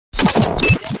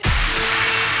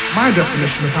My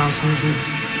definition of house music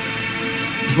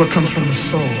is what comes from the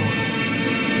soul.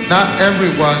 Not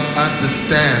everyone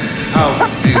understands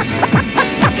house music.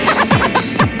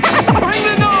 Bring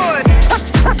the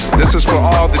noise! This is for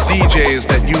all the DJs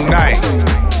that unite.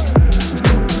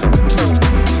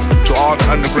 To all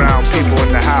the underground people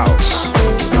in the house.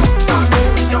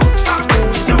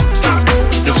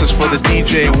 This is for the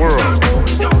DJ world.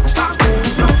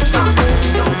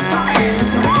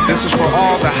 This is for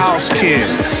all the house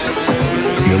kids.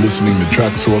 You're listening to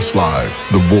Traxsource Live,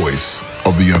 the voice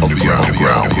of the underground.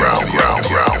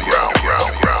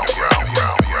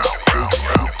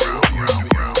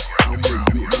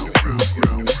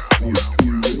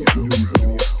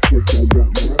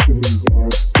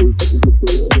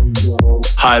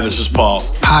 Hi, this is Paul.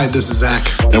 Hi, this is Zach.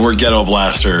 And we're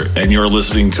Gettoblaster, and you're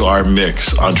listening to our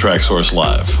mix on Traxsource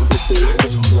Live.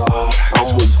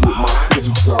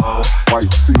 White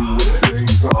tee with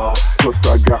J's on, plus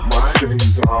I got my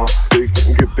chains on. They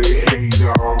can get their hate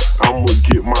on, I'ma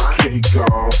get my cake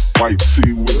on. White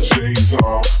tee with J's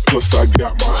on, plus I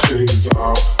got my shades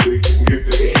on. They can get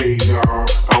their hate on,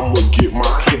 I'ma get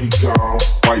my cake on.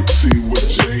 White tee with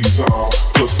J's on,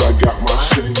 plus I got my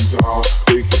shades on.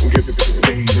 They can get their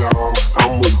hate on,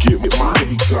 I'ma get my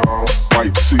cake on.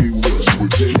 White tee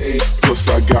with J's, plus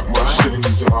I got my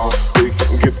shades on. They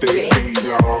can get their hate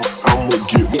on, I'ma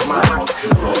get my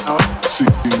see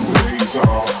ways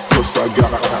on, plus I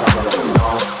got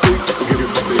they can get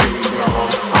it they on.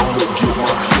 I'ma get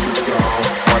my cake on,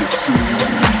 white tees,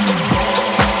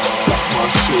 got my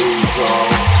shades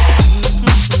on.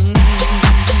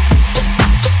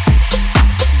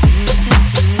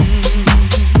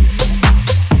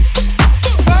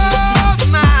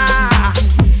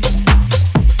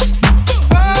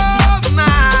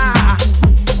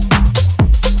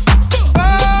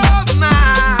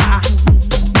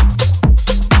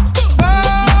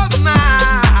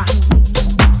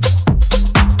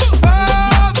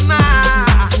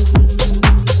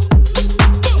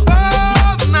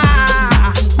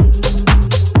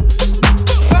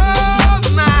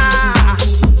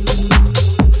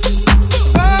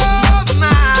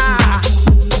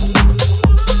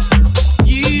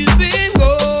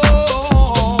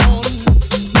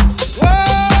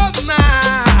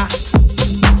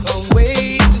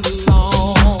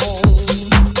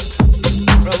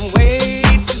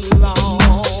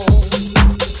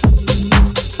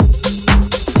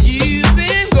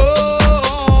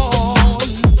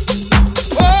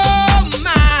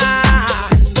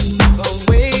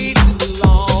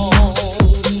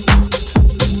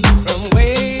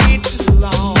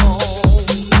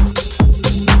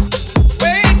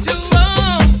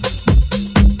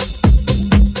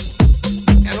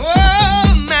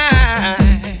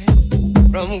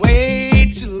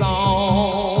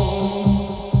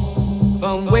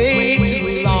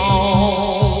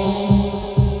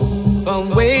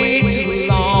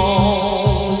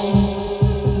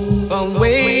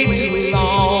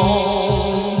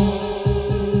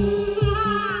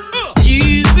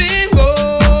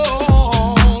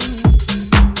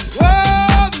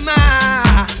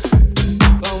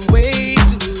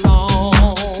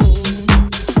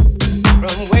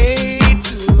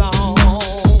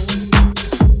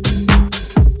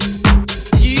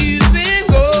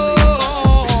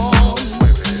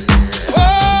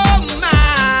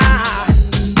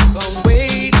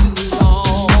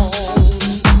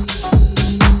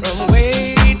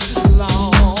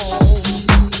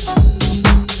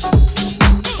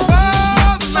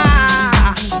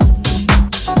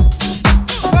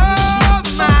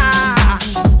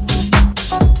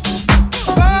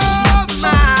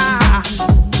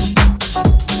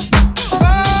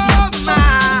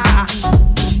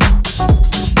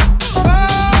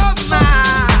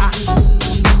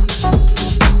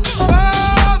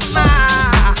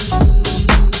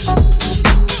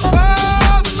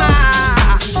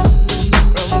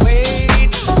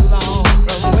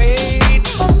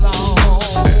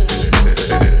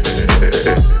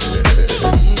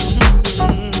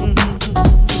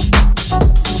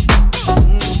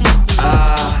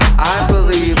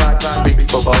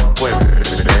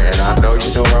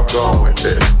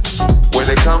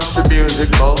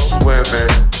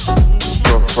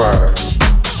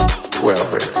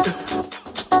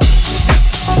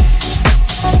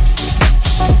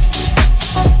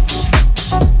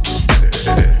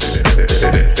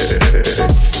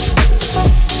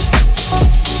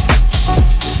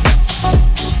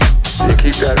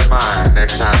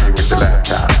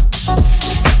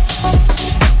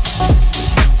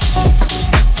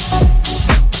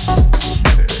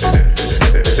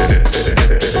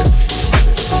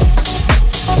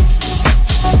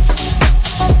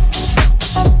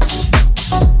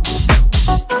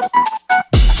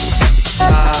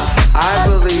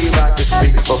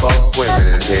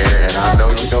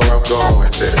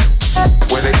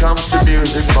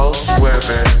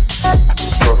 women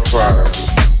prefer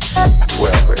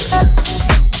 12 inches.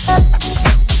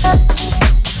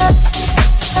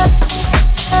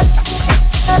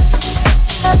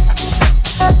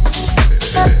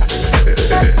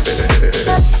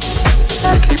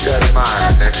 You keep that in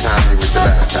mind next time you're with your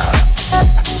laptop.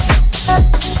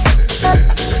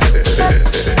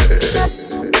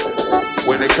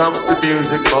 When it comes to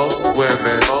music, most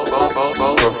women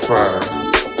prefer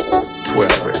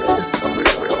 12 inches.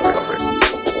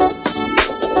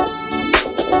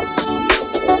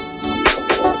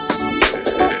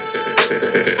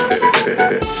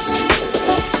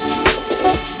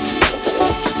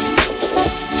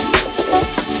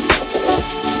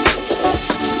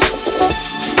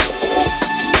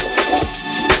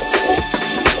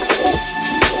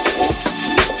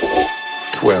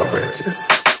 12 inches.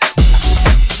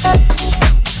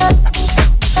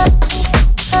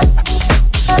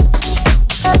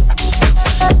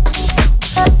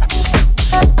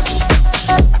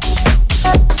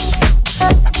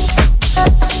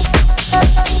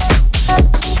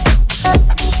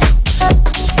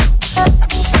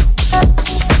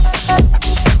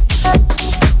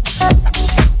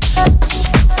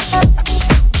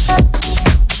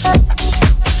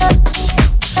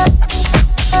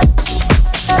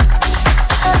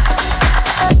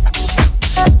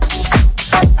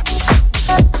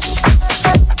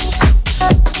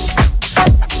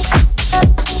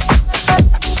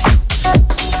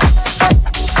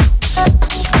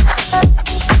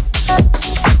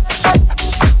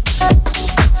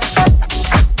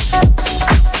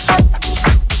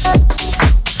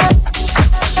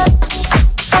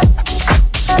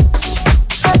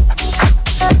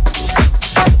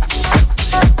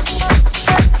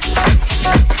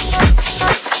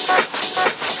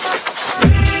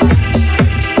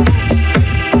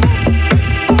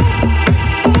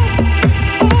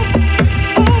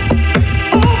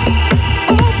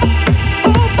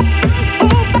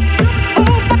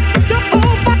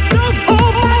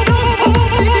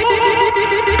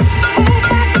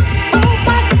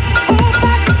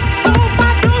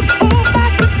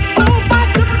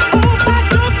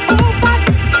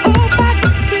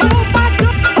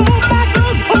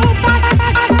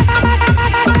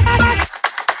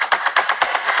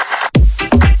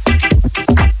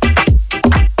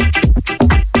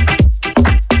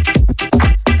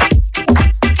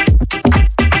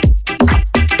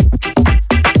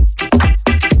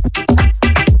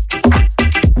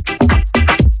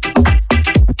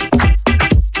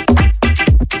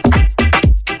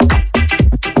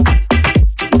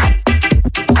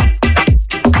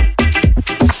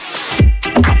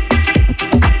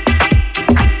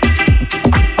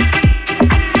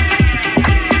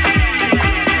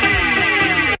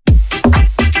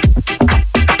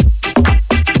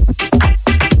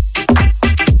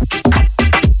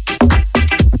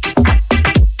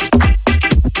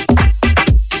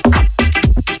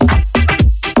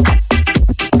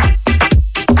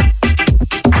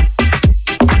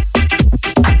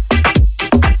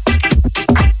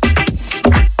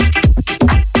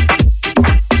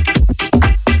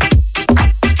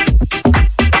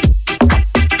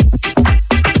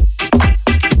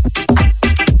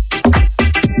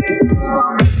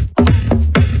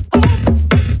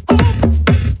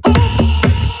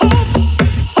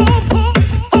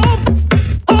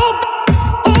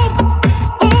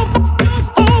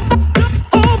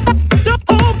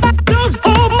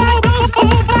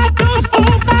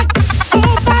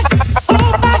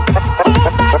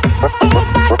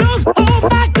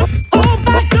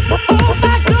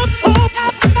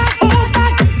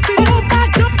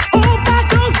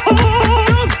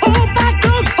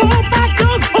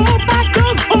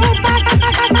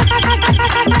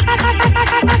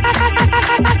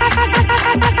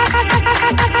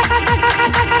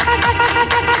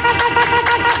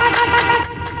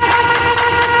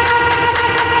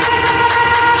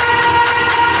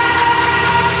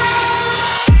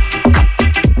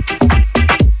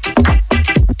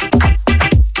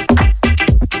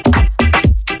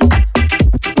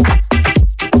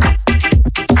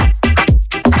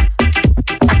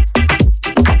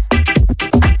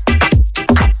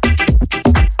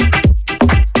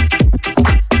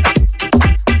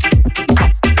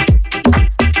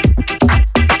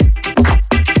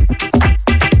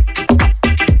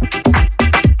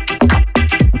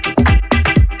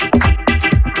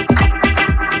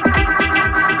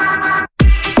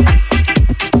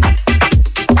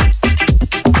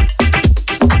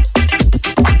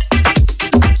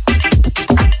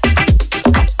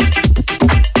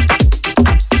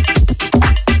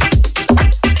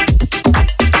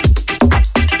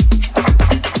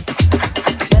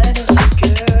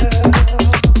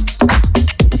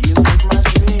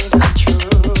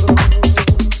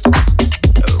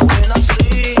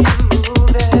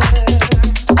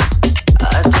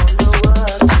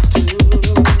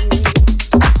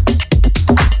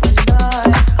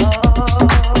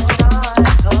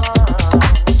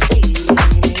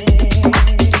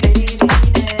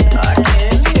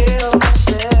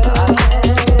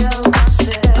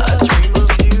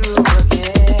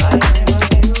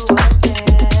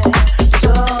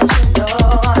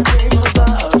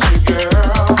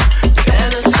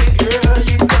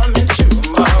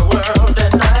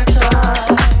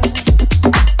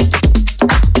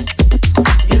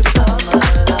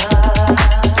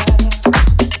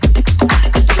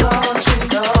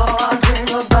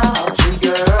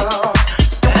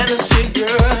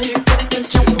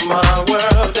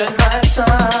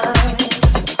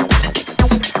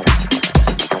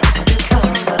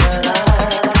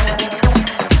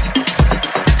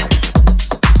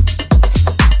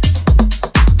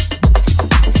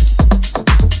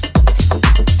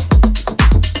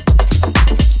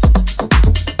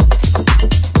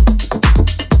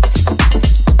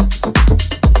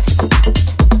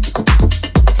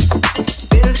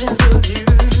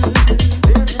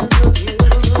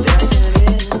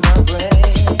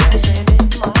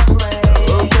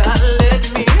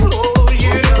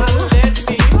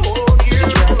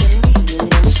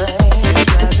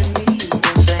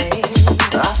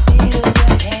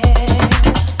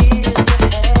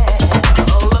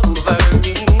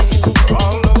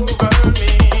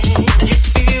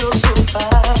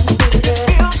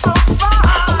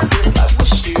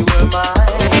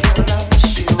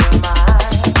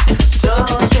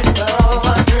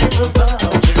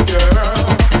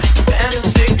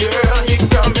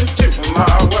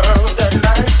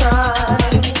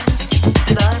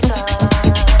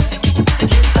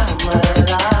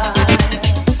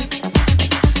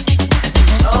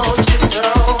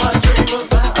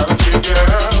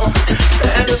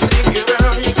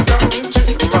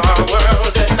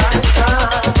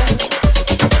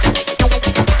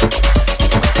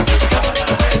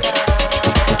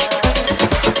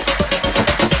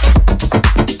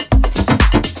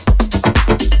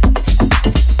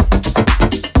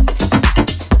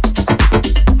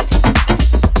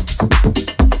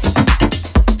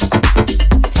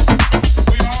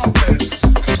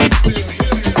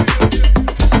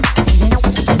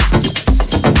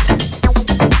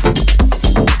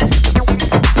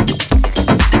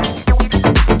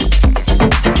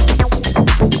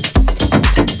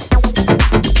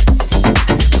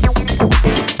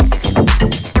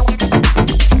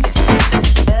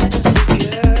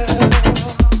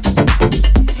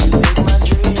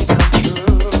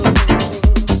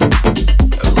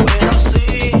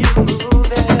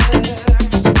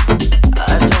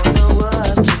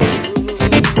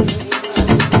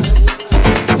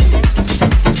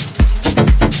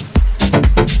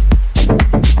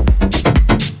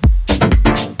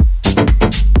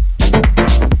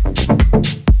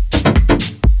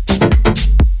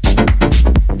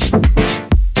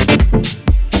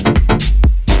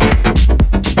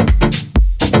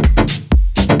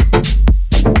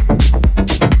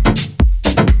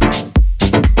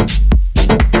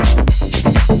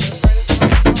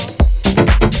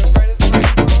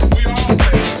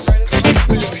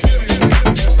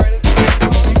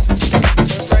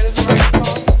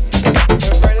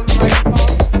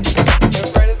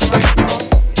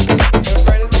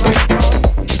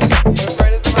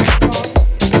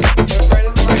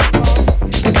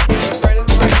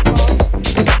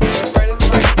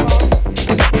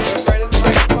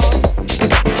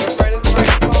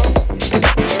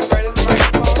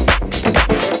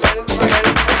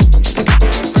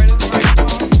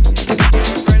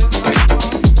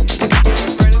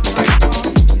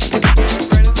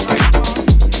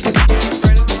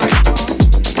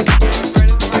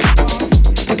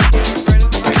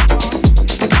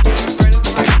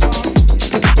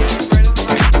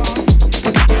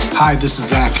 Hi, this is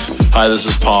Zach. Hi, this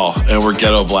is Paul, and we're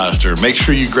Gettoblaster. Make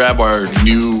sure you grab our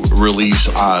new release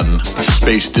on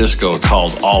Space Disco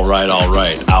called All Right,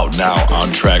 out now on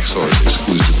Traxsource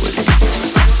exclusively.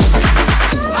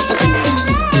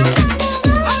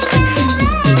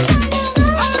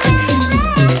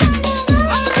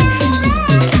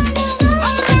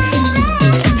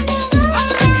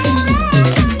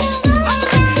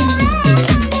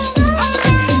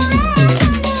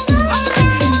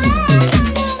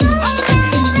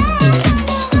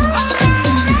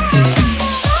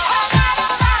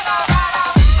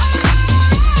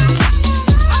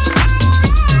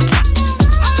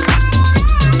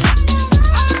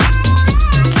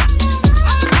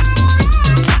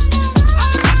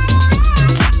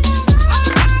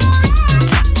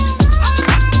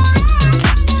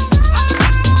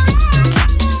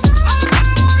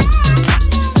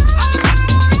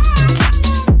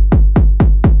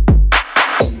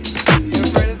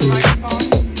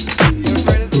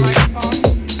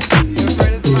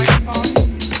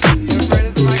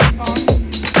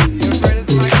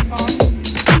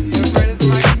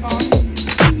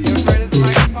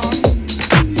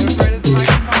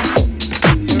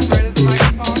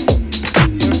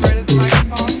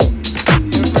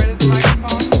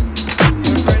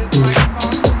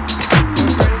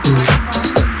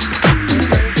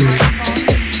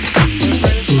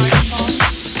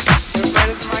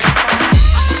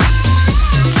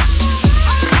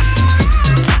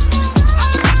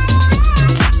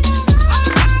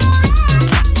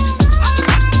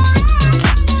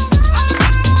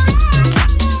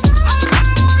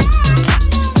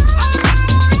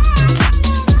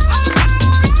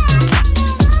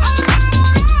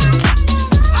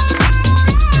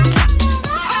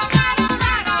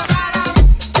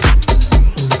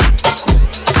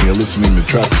 Listening to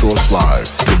Traxsource Live,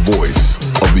 the voice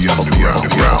of the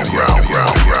underground.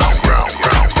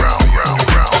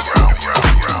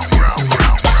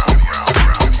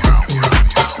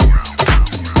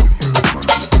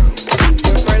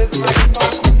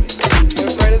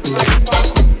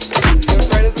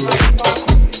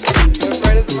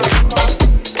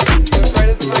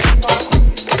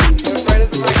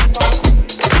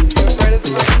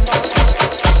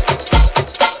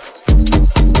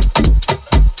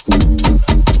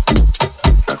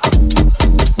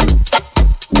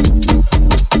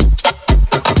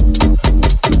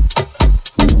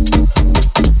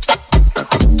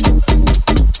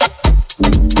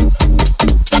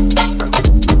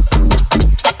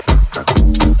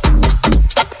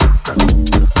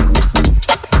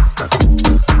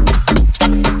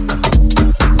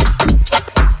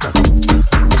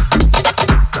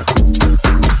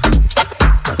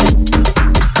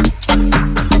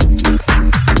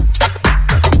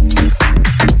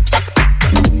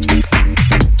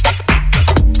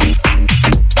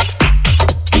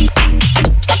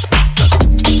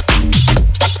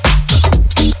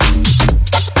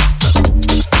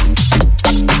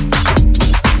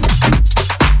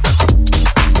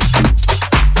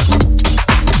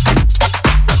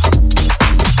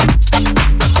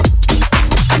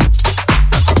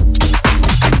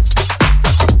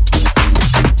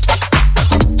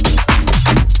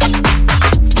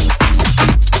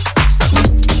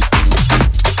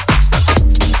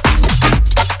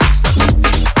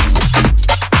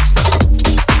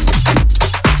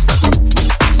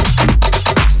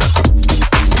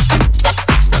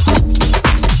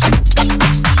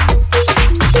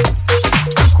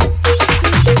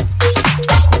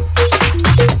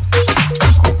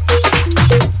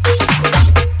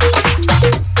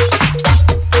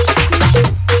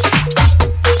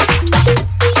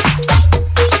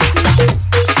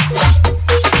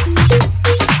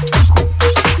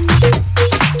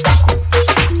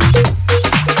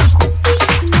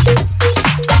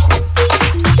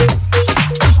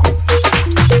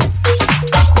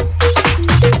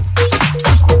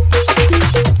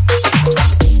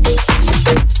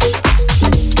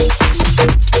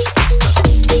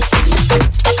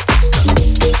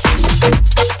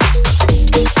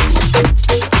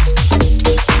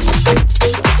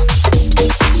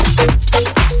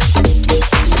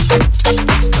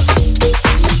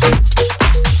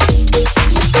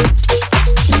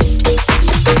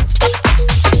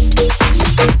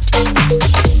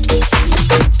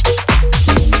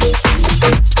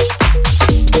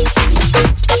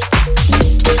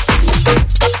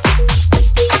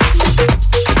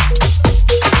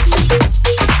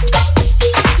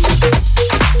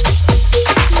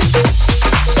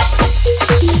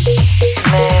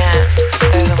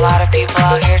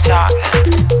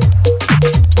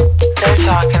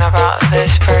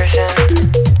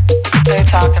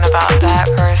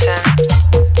 person,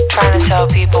 trying to tell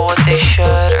people what they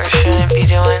should or shouldn't be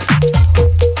doing.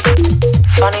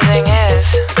 Funny thing is,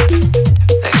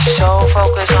 they're so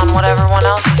focused on what everyone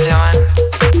else is doing,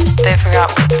 they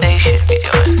forgot what they should be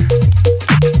doing.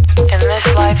 In this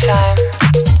lifetime,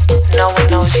 no one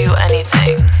knows you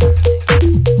anything.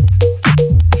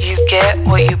 You get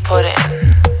what you put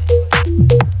in.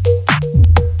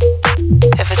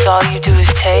 If it's all you do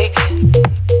is take,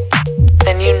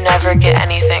 then you never get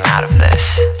anything out of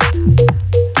this.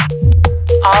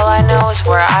 All I know is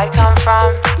where I come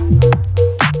from.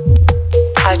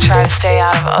 I try to stay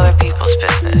out of other people's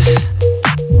business.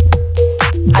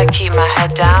 I keep my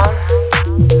head down.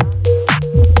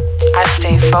 I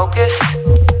stay focused.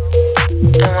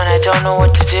 And when I don't know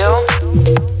what to do,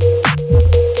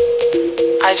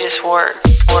 I just work.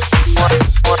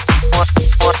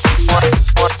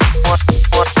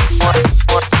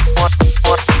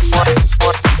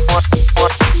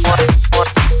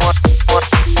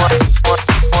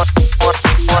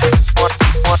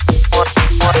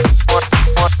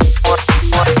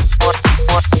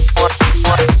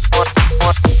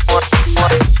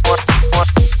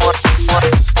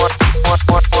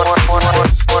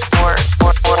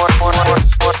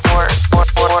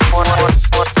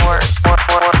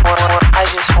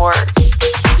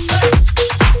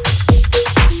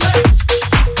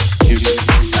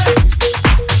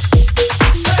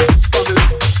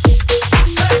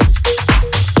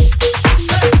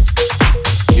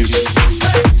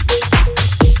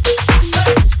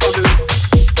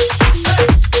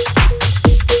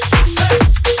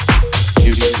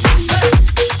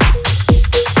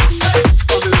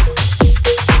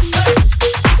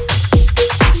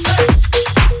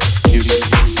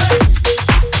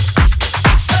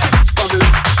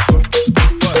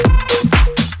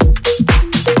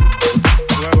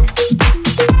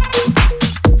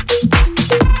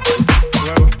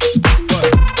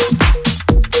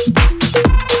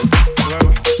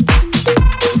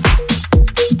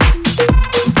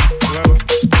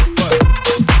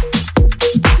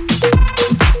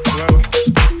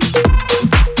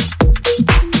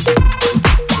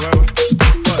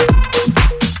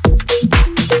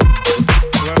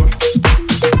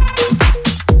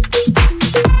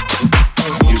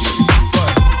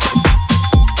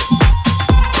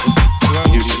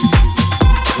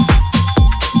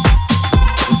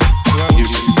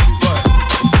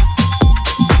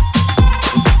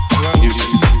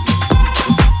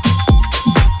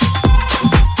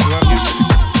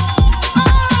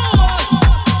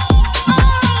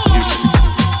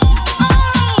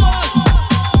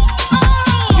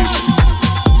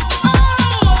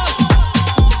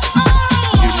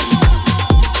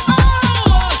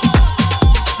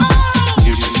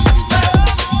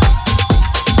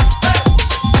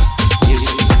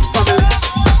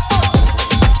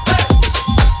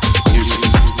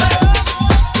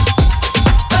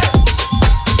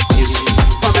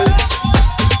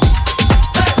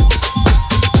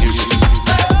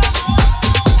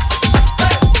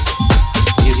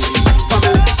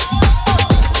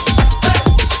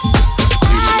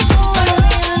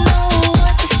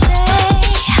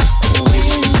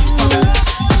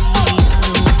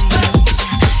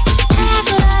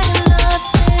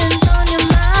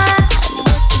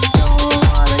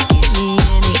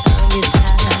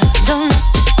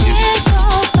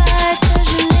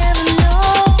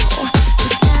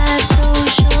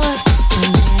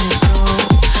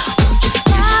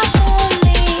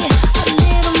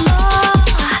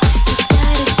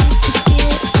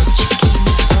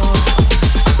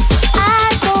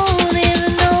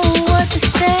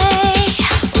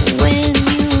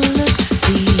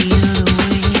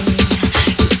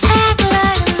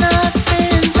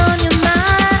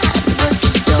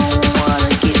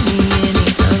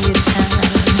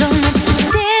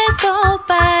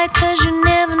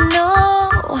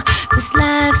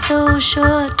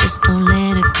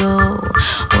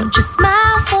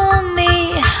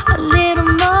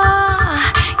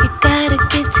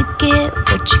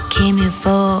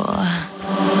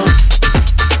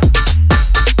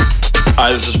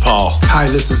 Hi, this is Paul. Hi,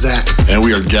 this is Zach. And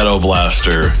we are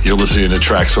Gettoblaster. You're listening to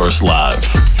Traxsource Live.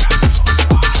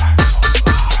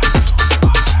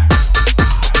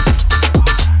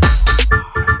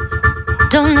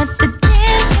 Don't let the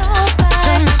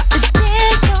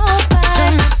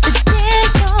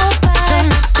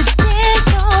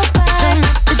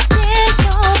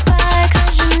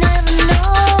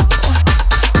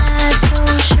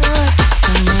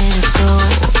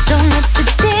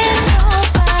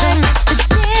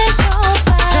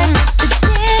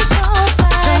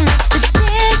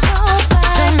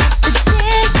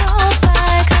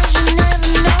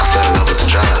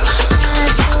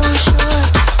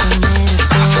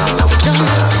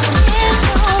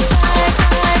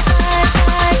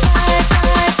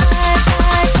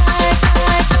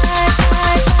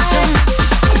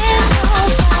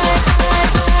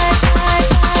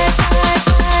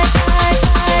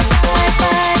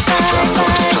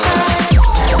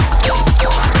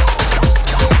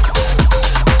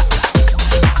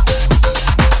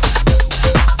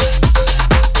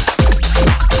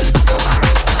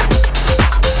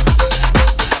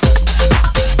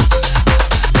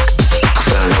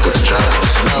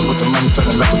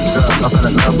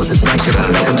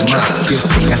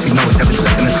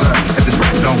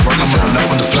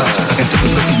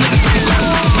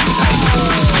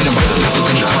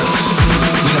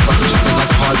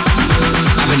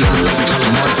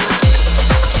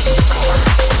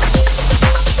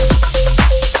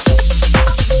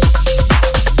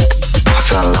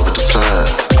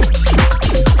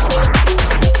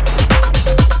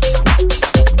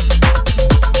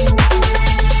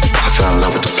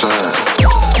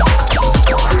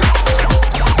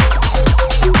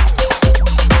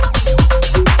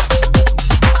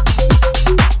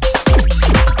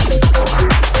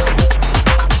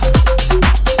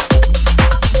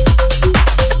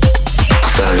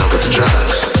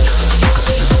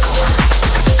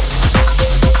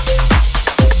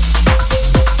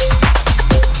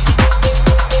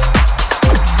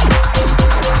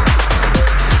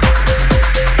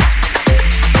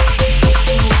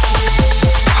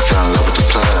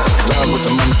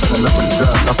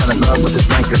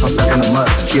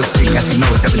kill fake, as you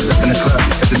know it, never stuck in the club.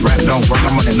 If this rap don't work,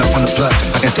 I'm running up on the plug.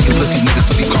 I can take a pussy niggas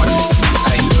to be cards.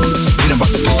 Hey, we done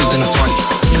brought the pistols in the party.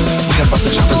 We done brought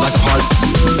the choppers like a heart.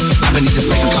 I've been eating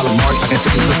steak and calamari. I can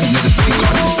take a pussy niggas to be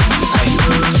cards. Hey,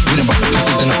 we done brought the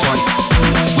pistols in the party.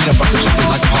 We done brought the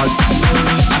choppers like a heart.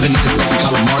 I've been eating steak and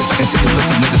calamari. I can take a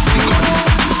pussy niggas to be cards.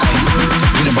 Hey,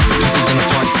 we done brought the pistols in the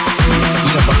party. We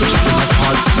done brought the choppers like a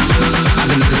heart. I've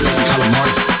been eating steak and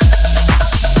calamari.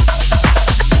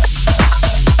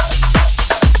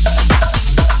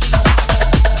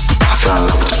 I found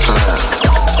the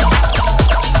plan.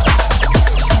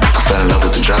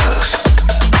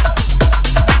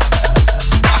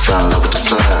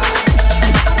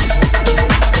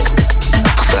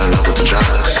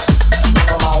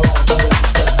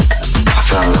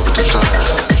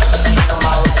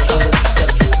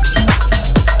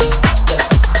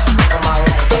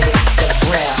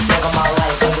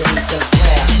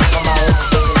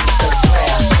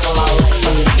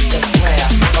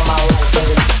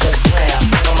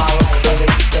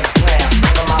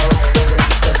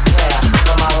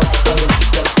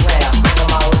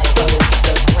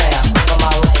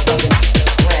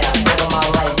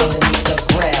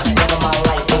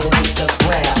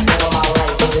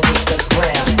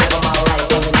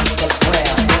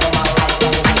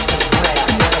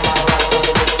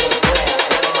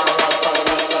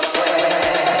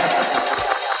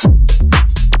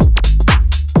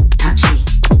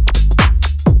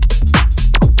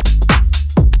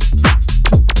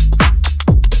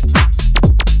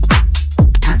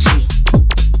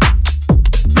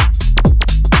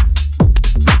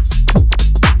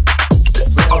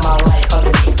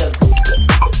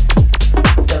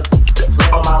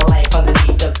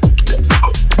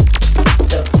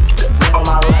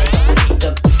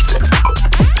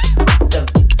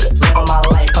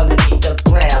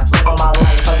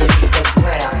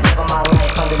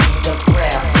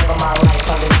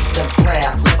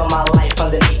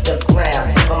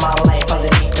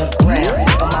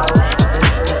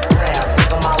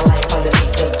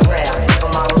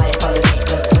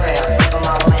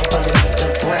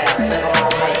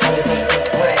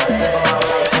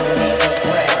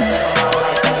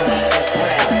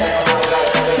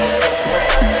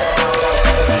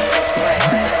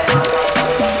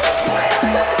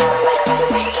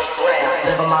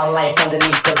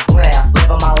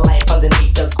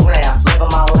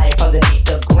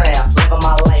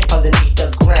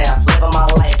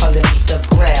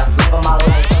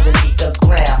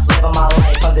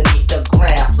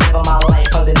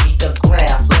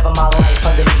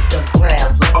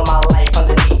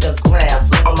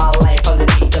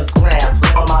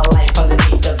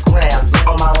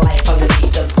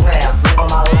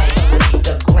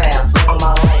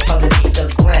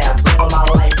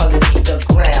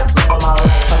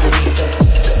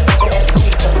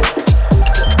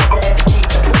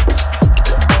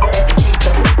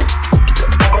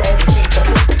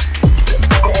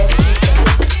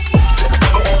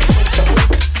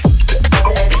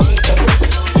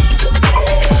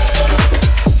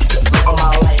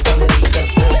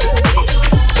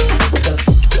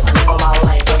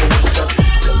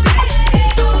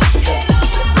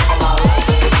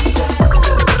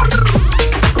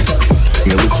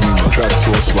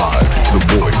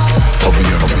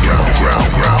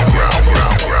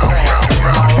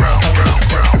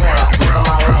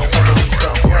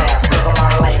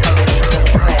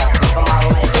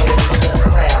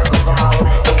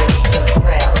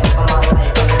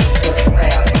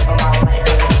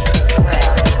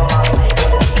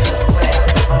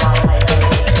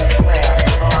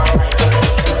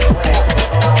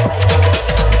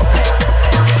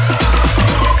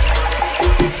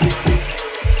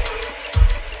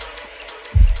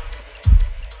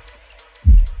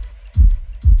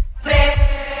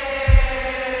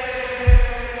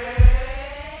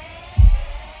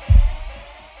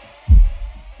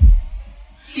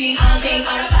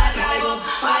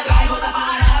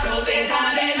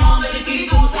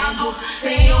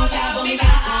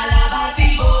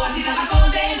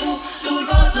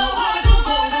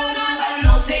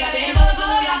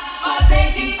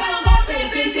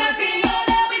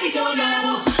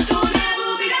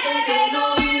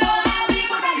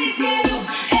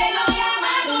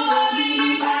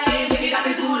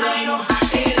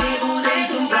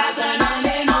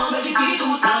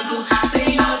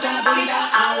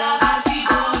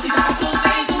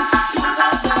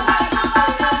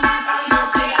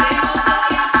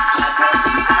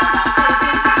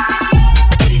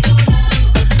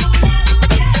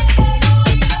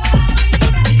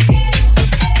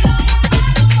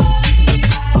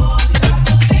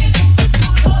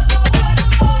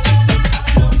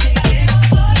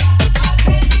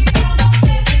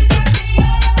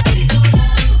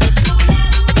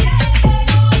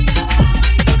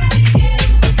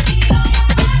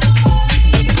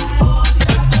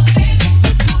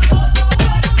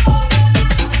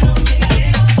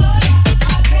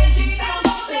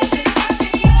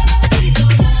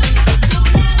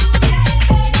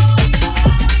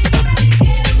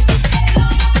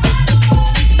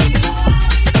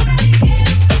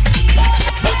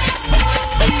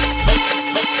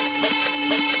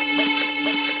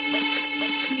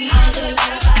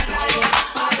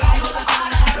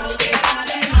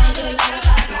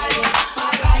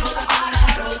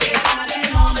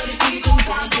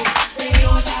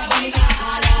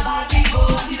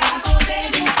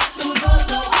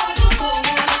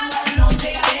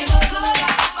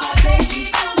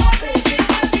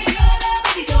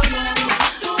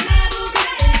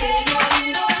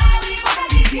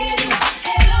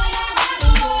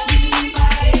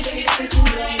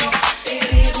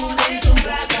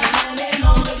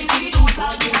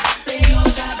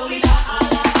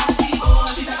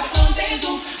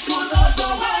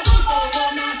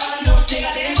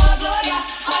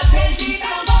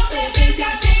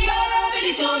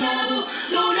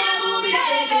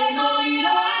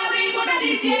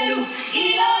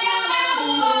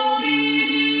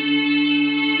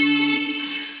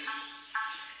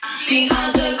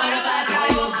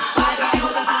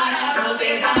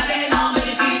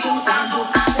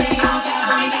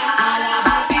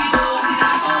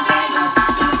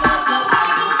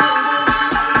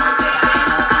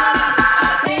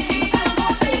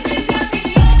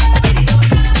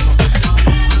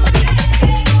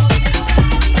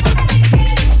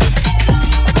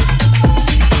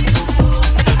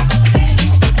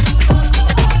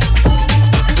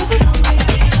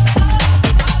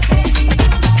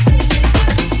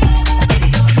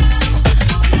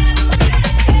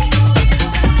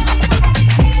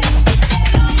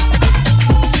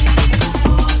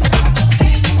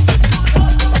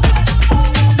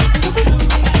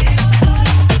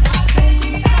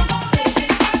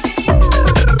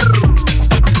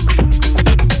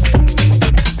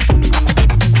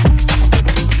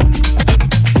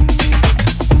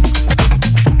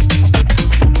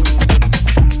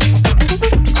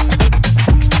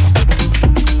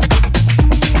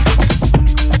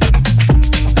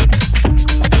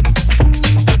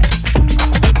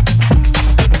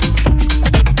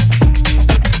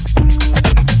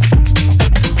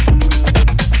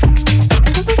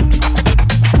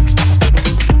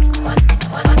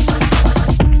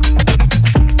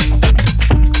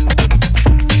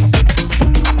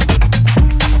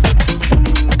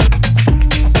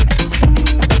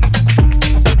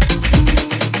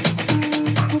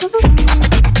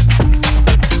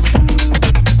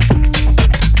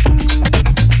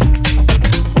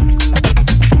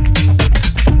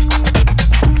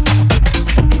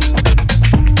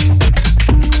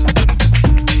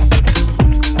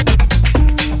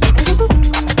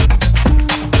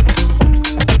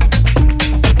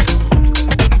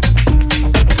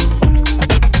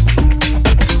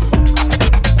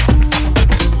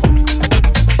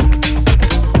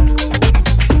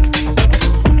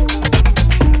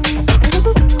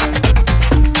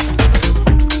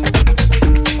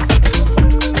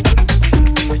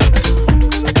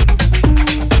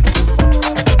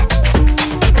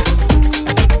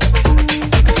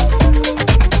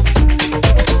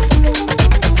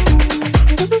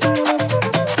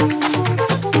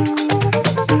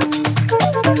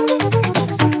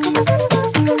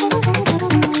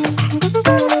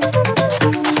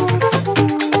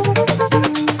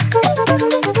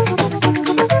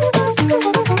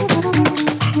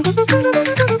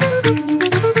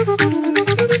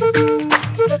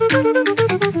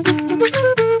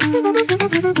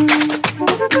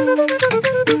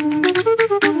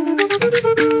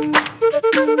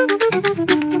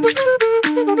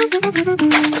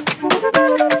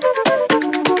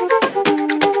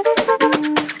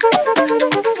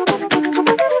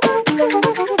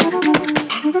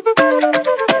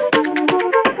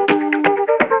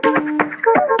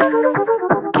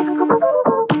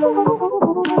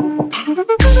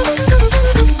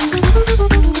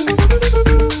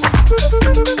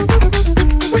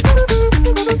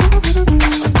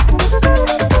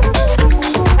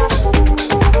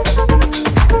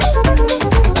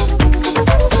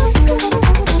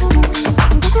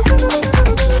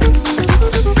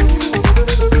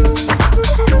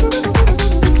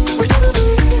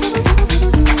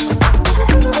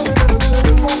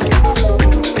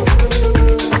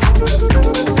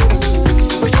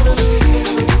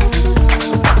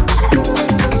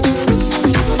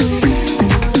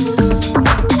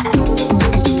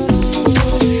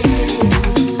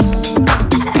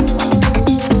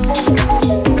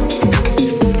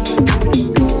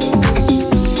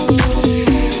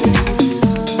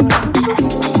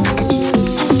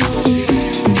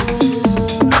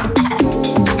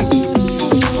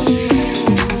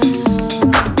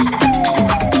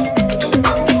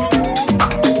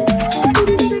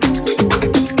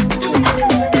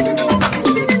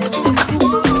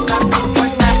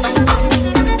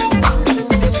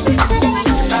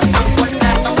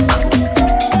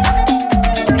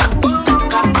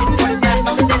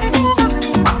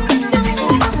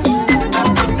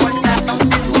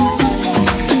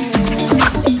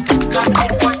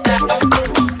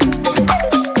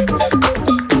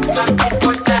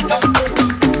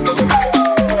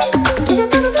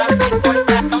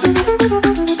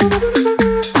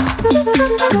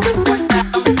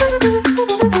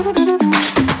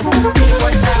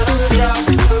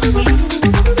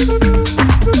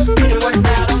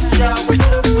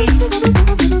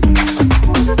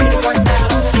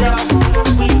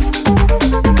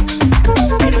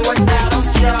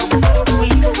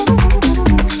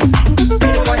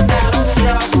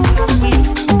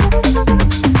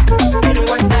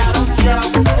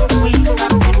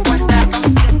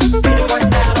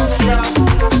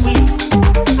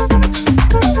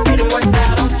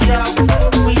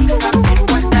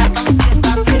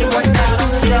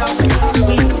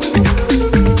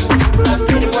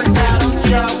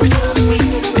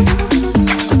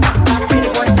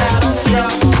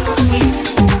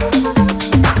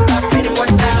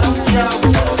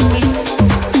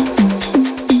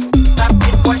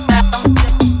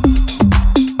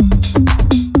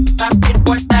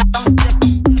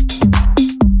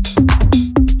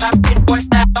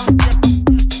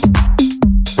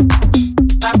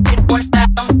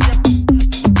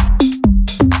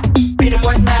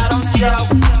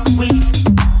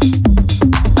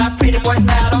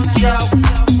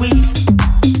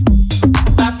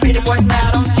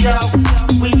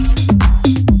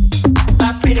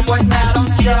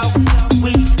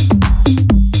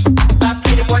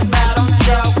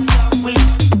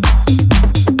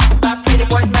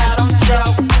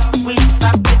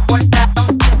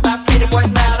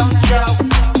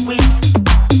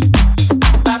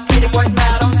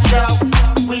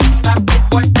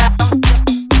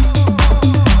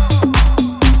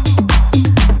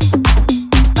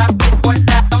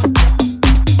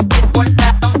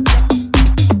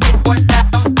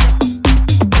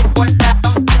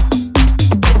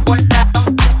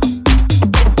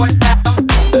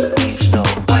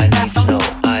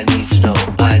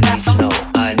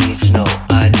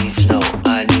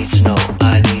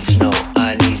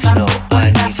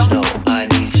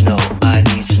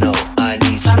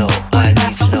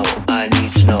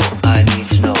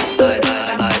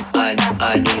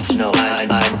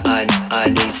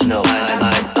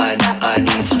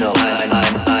 know.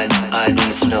 I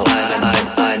need to know. I need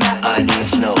to know. I need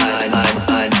to know. I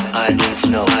need to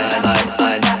know.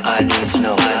 I need to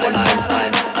know.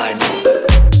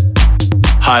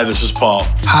 Hi, this is Paul.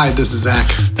 Hi, this is Zach.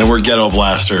 And we're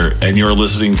Gettoblaster, and you're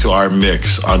listening to our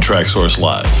mix on Traxsource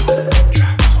Live.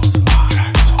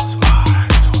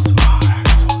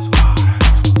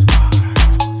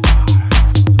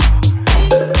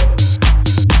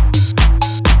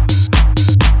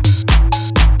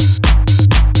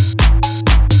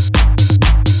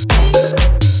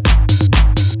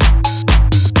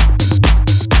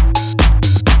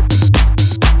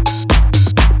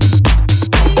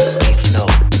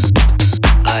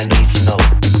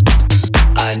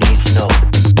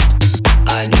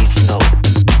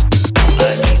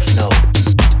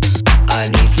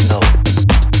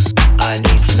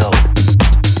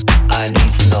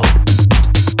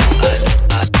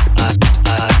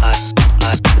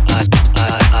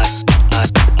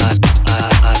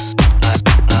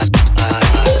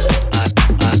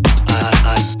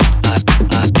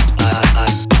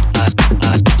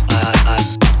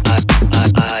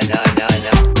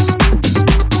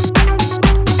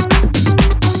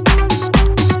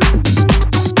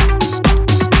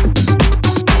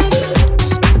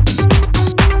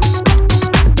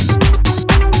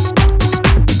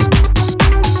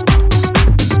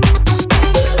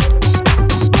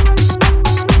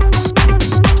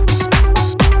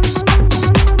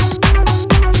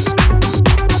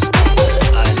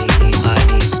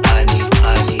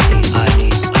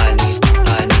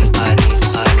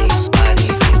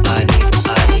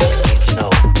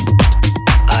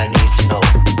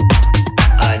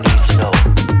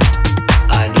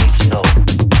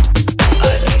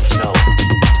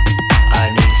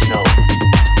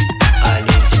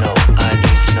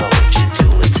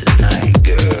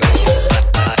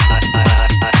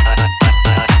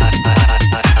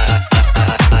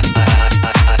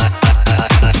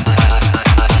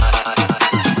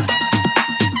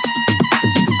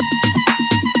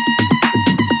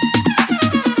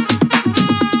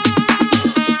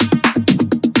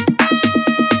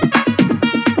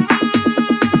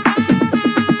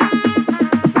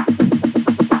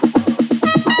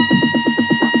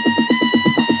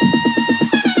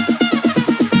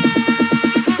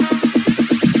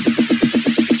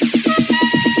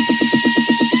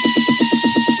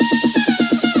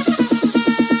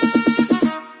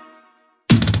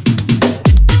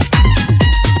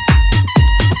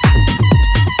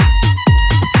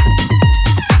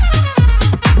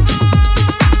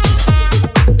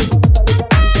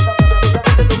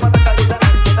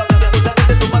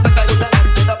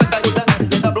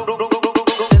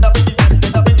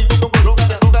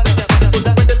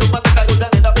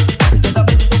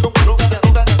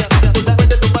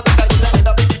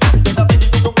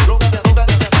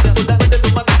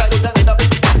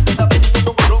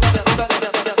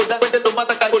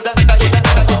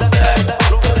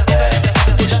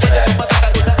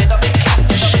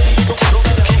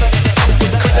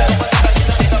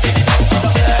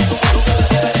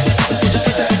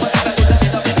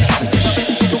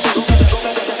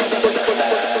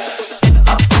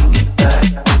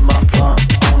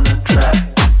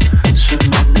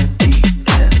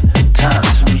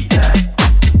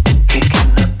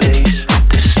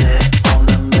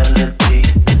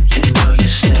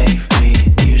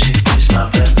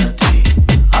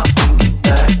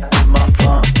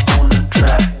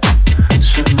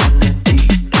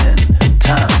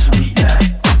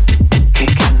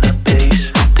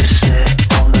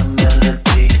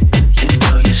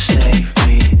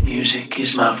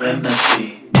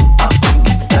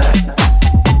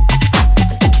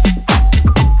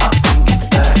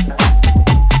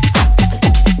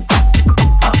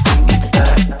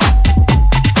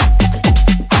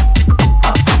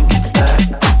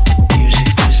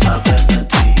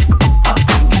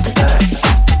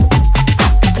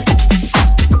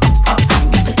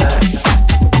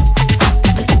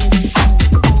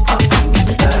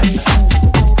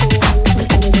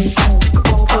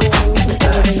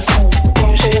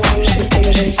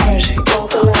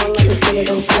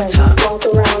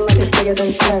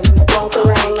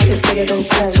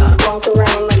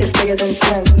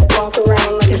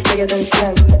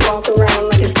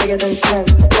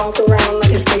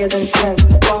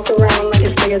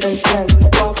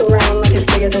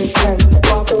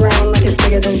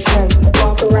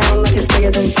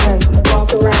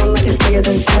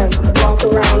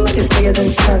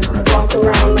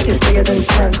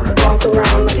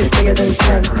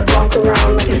 Walk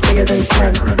around like it's bigger than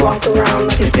 10. Walk around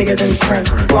like it's bigger than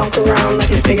Prince. Walk around like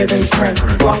it's bigger than Prince.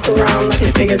 Walk around like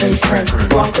it's bigger than Prince.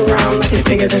 Walk around like it's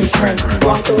bigger than Prince.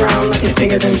 Walk around like it's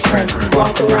bigger than Prince.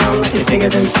 Walk around like it's bigger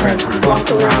than Prince.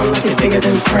 Walk around like it's bigger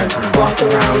than Prince. Walk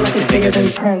around like it's bigger than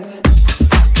Prince.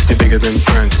 You're bigger than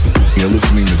Prince. You're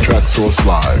listening to Traxsource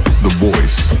Live, the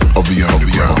voice of the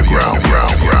underground.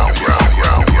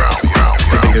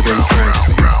 You're bigger than Prince.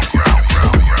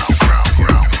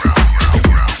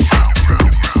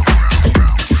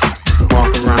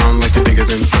 Walk around like you're bigger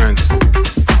than Prince.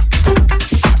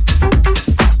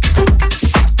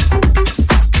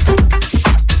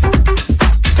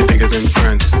 You're bigger than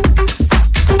Prince.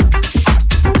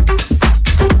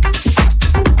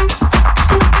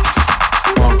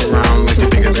 Walk around like you're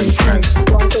bigger than Prince.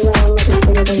 Walk around like it's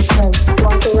bigger than Prince.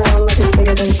 Walk around like it's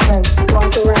bigger than Prince.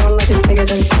 Walk around like it's bigger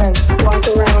than Prince. Walk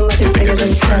around like it's bigger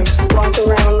than Prince. Walk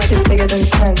around like it's bigger than Prince. Walk around like it's bigger than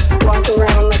Prince. Walk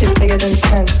around like it's bigger than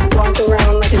Prince. Walk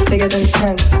around like it's bigger than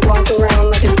Prince. Walk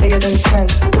around like it's bigger than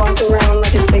Prince.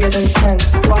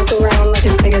 Walk around like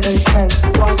it's bigger than Prince.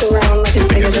 Walk around like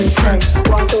it's bigger than Prince.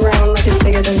 Walk around like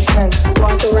it's bigger than Prince.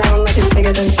 Walk around like it's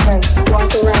bigger than Prince.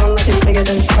 Walk around like it's bigger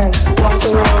than Prince. Walk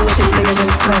around like it's bigger than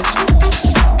Prince.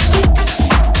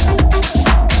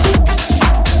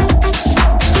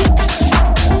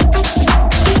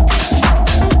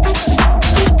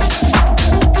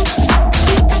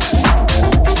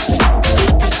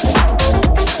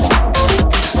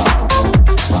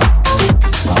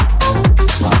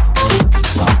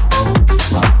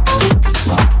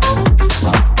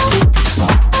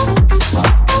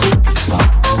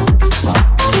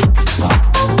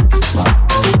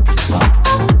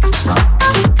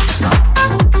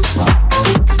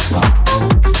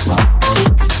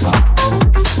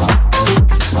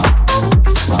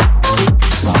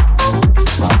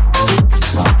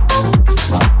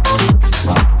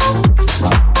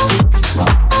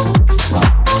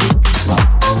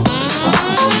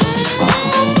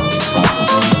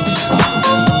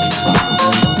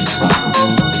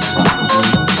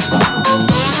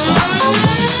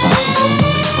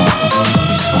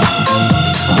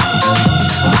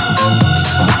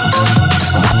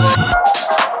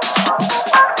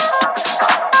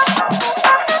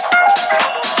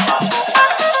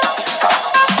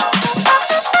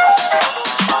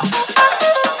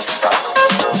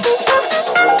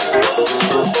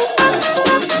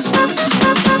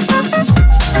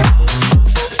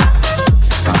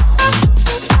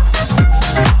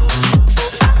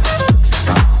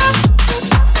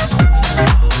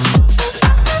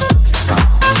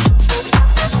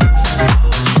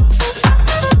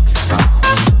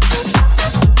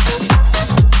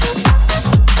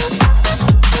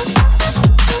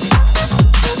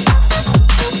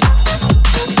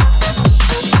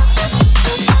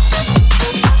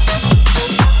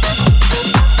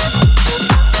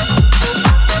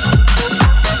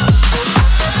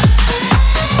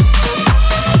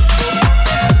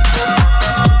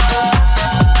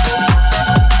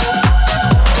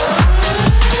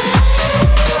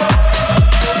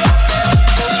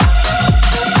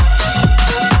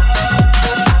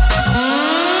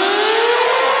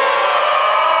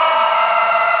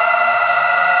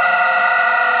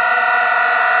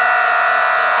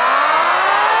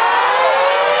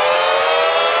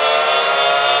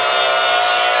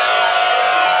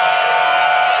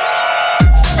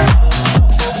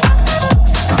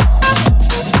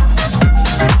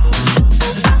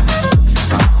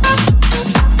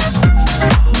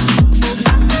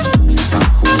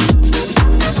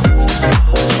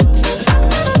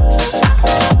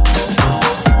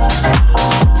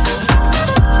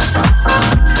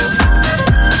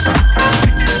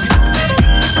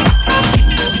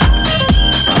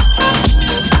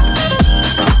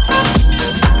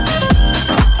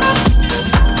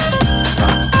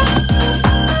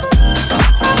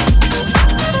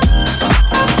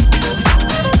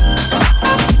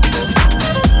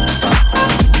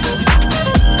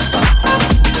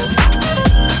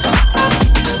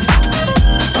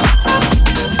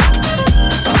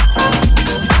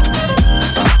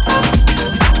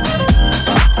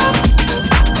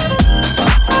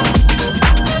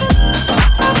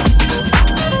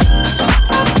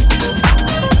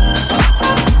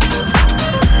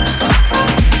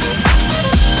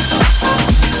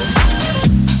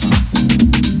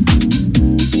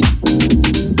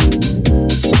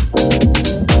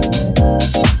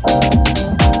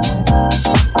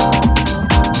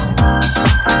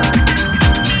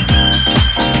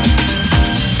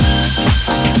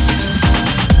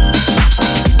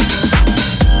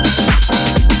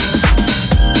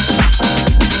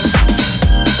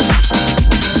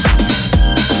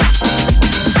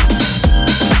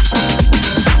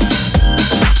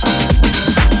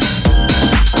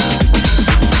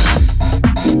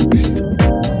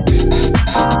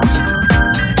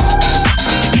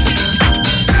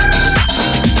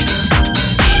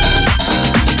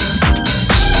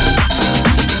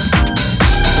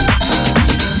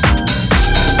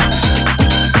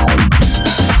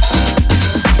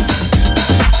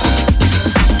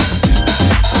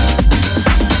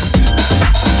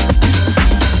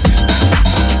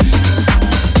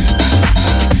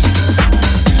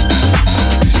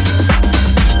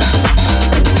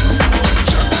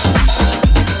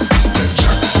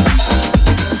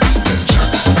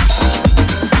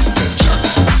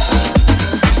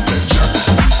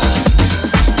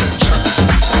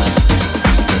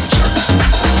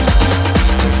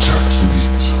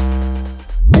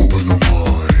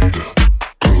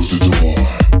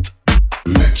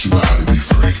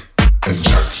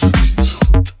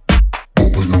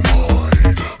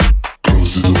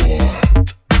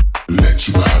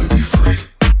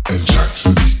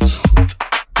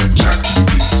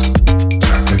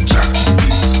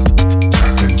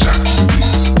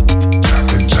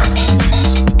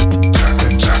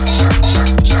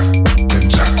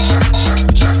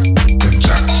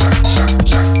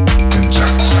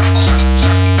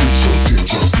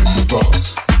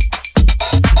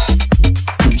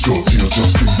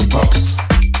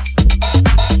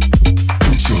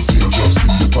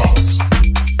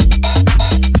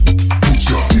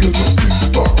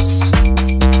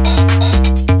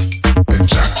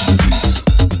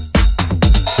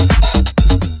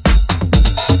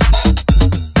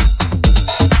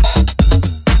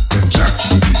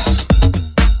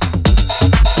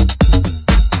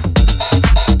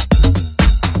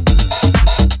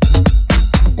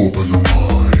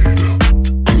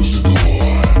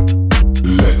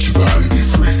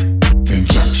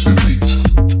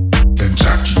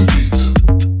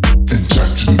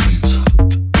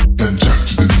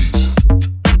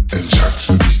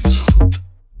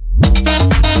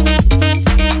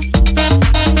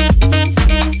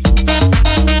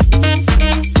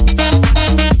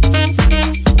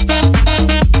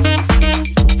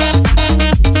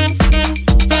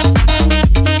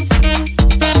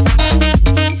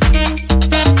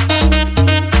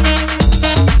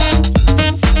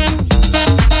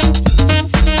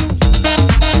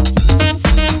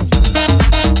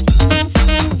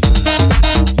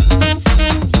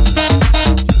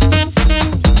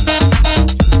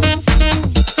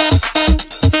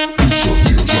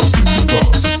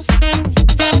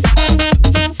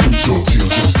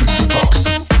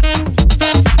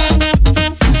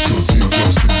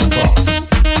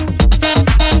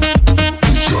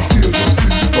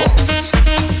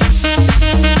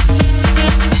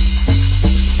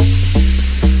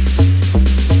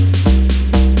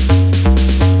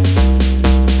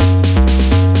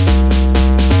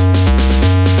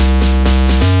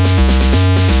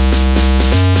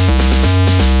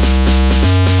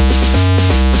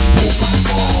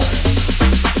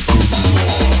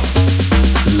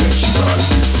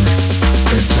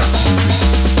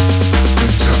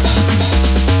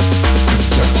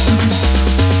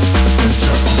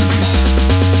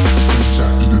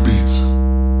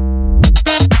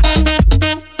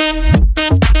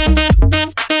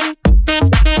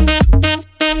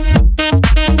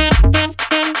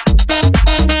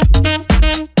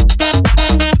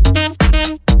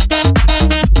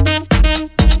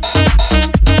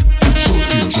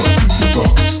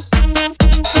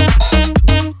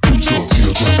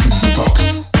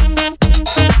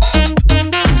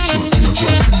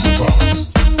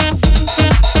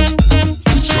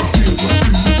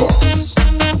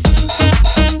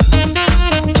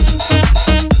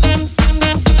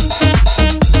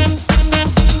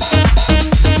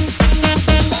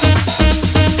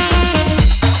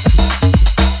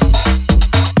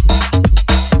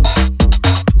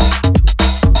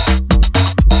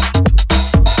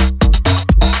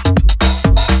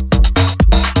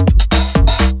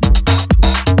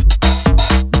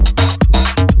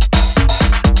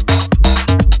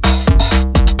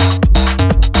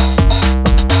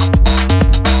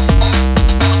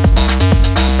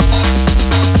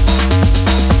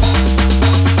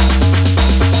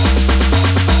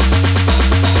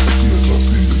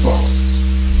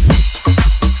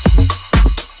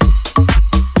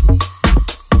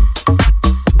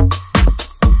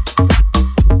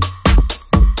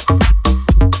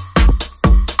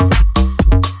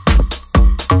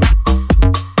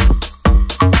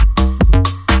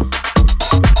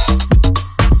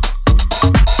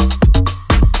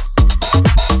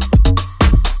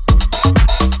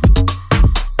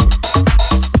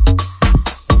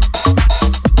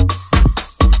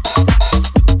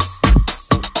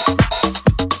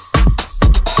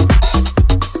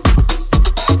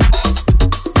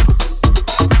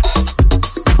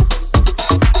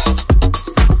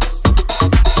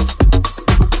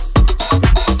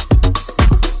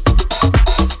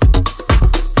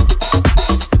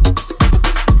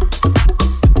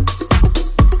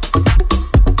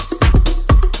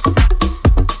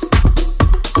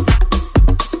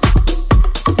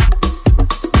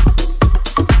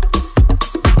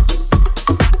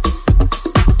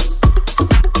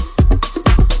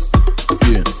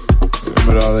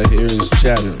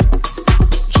 chatter,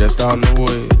 just all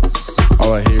noise.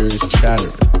 All I hear is chatter,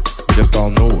 just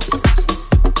all noise.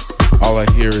 All I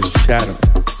hear is chatter,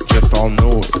 just all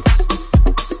noise.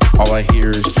 All I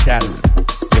hear is chatter,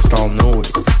 just all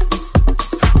noise.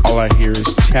 All I hear is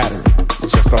chatter,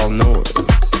 just all noise.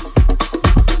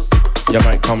 Y'all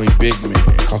might call me Big Man,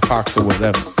 call Cox or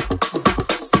whatever.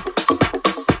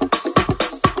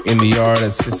 In the yard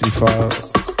at Sissy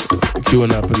Falls,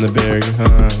 queuing up in the Berry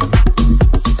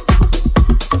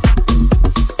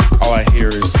All I hear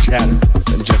is chatter,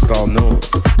 and just all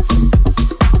noise.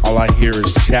 All I hear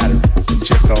is chatter, and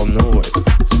just all noise.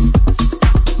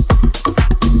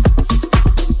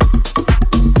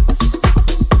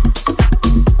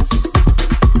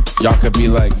 Y'all could be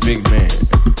like Big Man.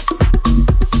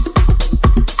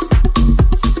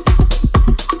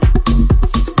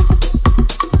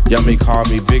 Y'all may call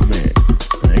me Big Man,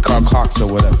 and call Cox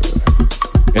or whatever.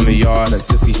 In the yard at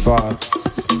Sissy Foss,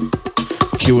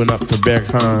 queuing up for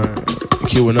Berghain,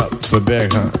 queuing up for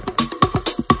Berghain.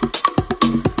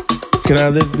 Can I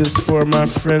leave this for my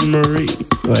friend Marie?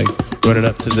 Like, run it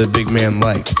up to the big man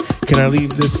like. Can I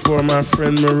leave this for my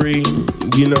friend Marie?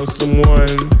 You know someone?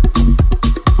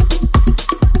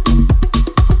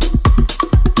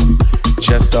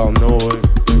 Just all know it.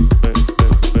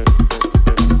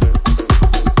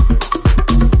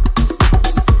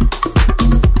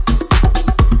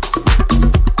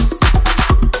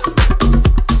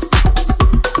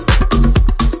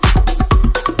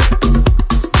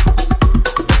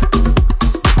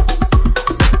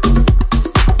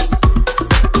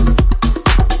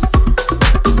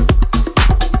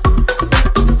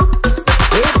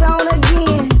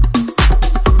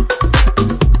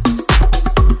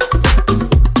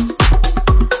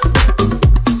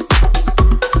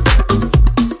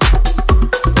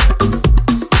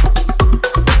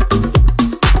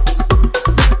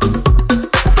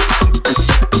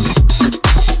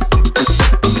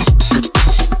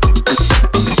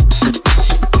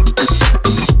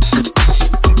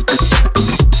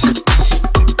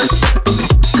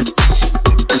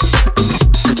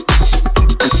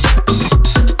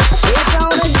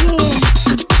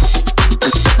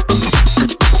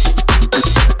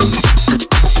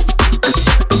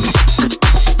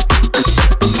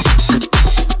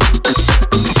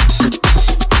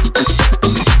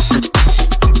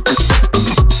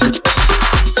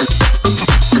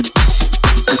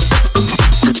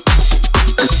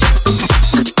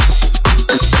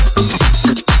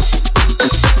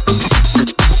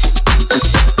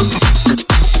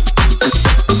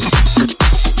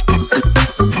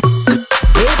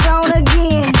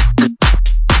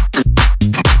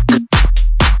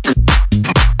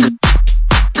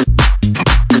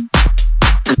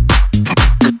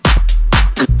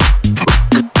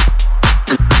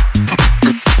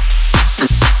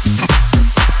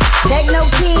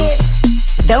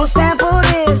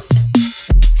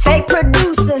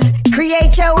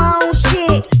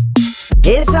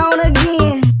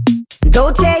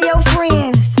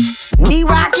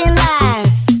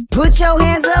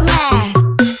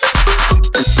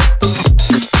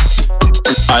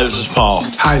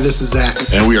 This is Zach.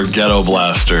 And we are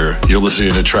Gettoblaster. You're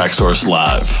listening to Traxsource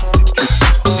Live.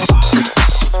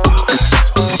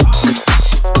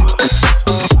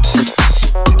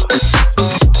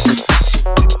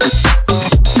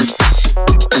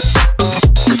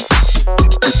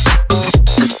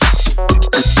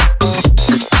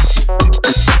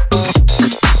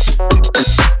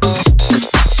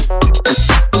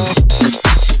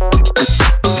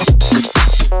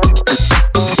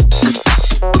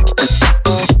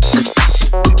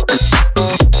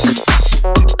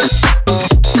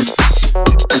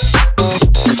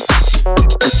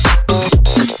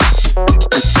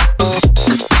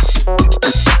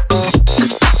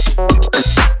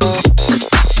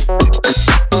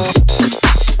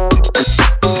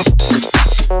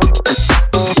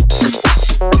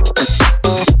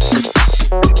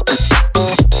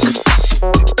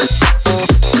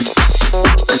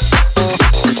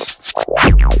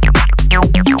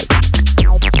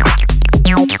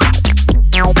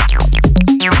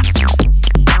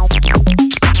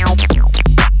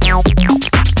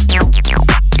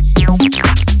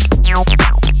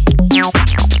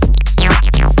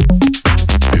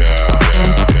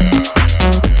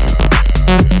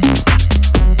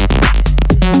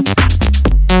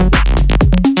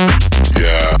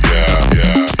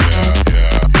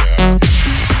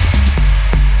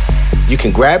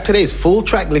 Grab today's full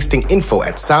track listing info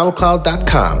at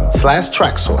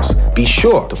soundcloud.com/Traxsource. Be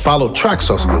sure to follow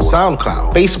Traxsource on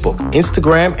SoundCloud, Facebook,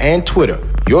 Instagram, and Twitter,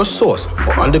 your source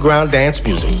for underground dance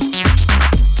music.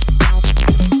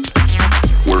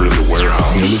 We're in the warehouse.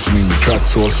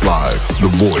 Traxsource Live, the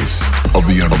voice of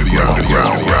the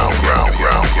underground.